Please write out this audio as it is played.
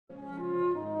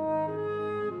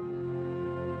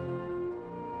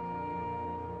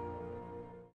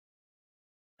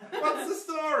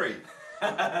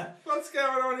What's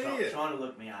going on here? Trying to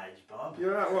look my age, Bob.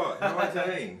 You're at what?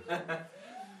 19?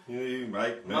 You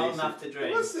make me. Old enough to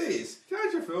dream. What's this?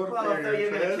 Can't you feel the Well, I thought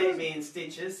you were going to keep me in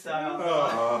stitches, so I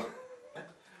thought... Oh,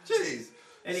 jeez.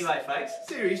 Anyway, folks.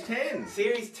 Series 10.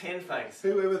 Series 10, folks.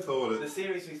 Who ever thought it? The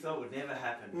series we thought would never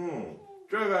happen.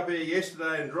 Drove up here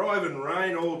yesterday and driving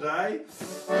rain all day.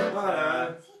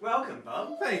 Welcome,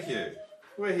 Bob. Thank you.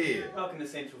 We're here. Welcome to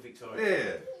Central Victoria.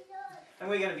 Yeah. And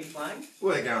we're going to be playing?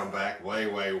 We're going back, way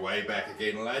back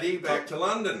again, laddie. Back to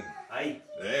London. Hey.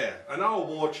 Yeah. An old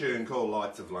war tune called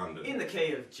Lights of London. In the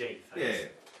key of G, folks. Yeah.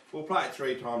 We'll play it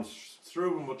 3 times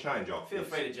through and we'll change off. Feel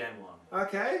free to jam along.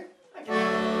 Okay.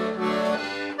 Okay.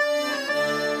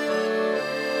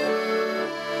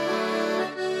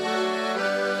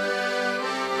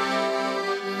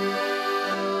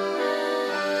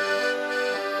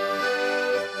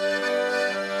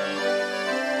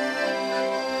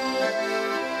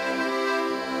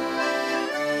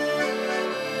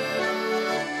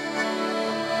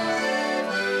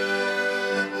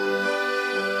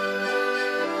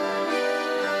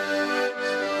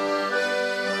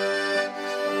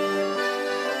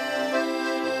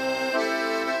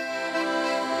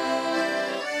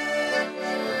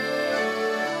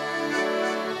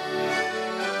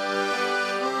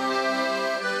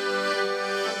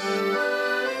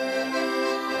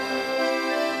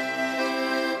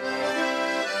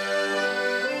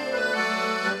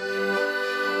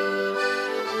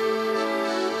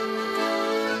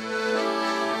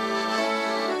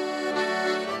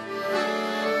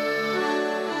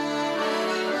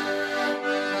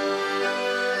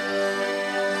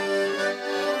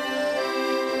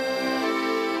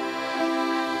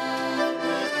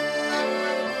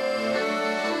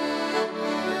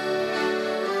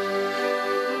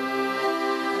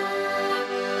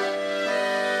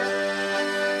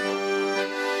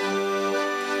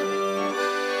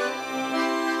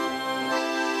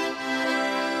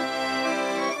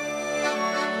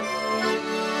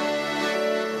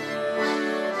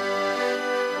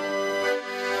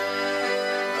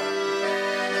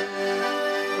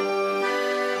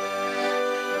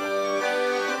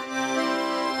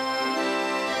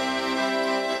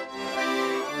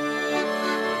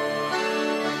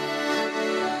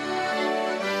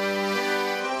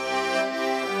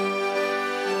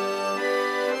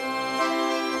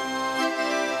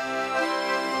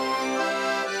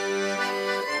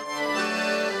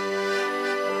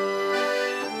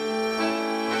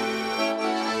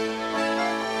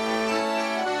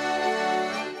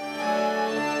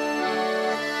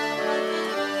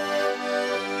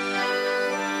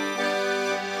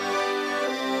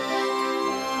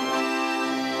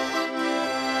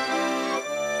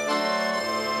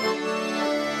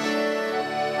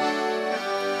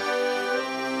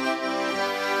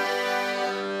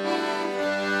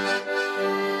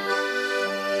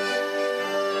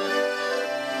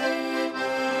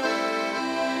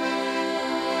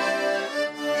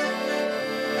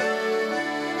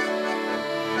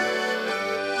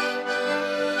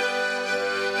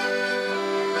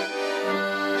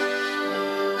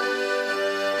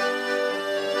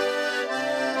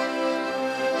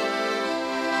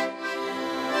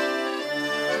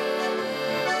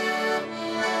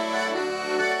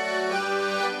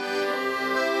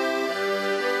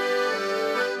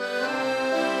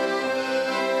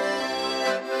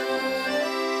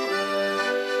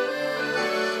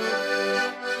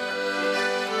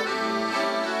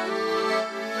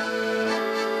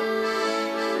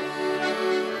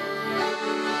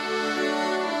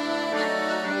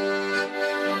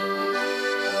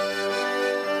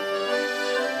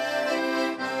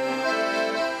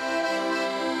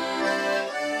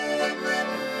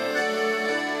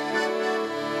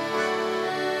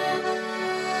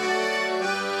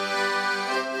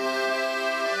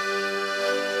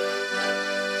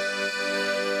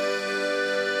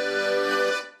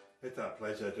 It's a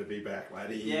pleasure to be back,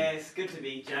 laddie. Yes, good to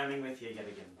be jamming with you yet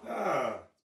again. Ah.